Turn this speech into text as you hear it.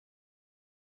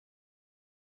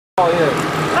Oh, yeah.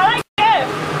 I like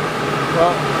Jeff.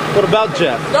 Well, what about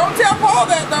Jeff? Don't tell Paul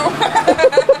that though.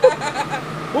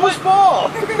 Who's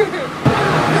Paul? You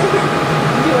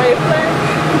ready for it?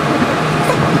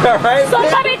 All right.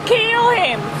 Somebody kill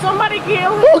him. Somebody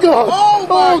kill him. Oh God! Oh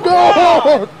my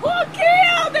God! Who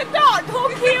killed the dog? Who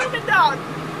killed the dog?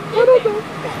 I don't know.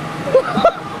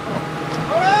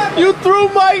 You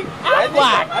threw my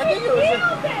flag.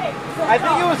 I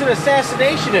think it was an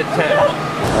assassination attempt.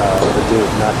 The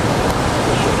dude, not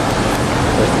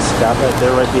there's the scout right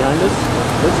there, right behind us.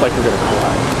 Looks like we're gonna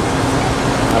collide.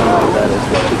 I don't know what that is.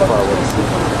 We're too far away to see.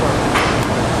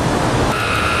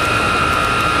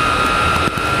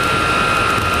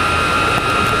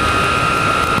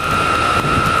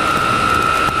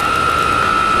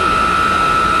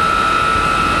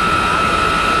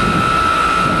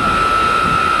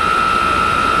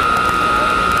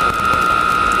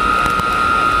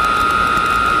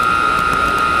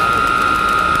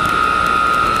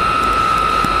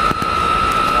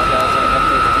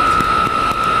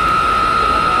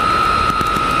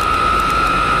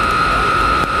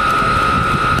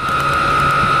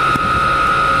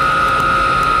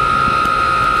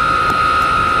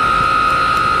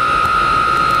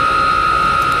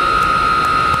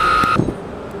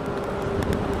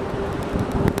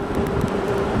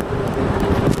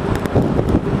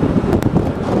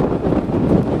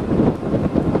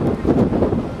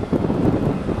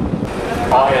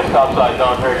 All hands topside,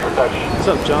 John, Harry protection. What's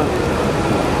up, John?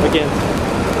 Again.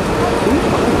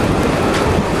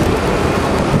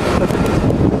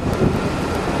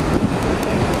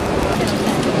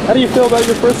 How do you feel about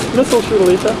your first missile shoot,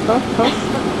 Alicia?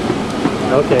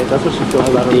 Huh? Okay, that's what she feels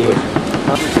about her move.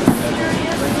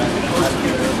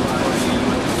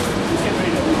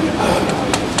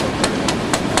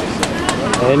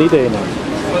 Any day now.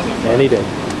 Any day.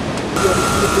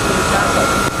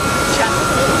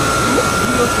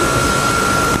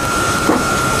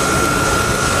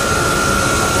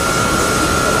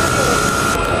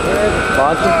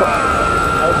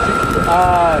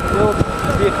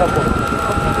 There'll be a couple.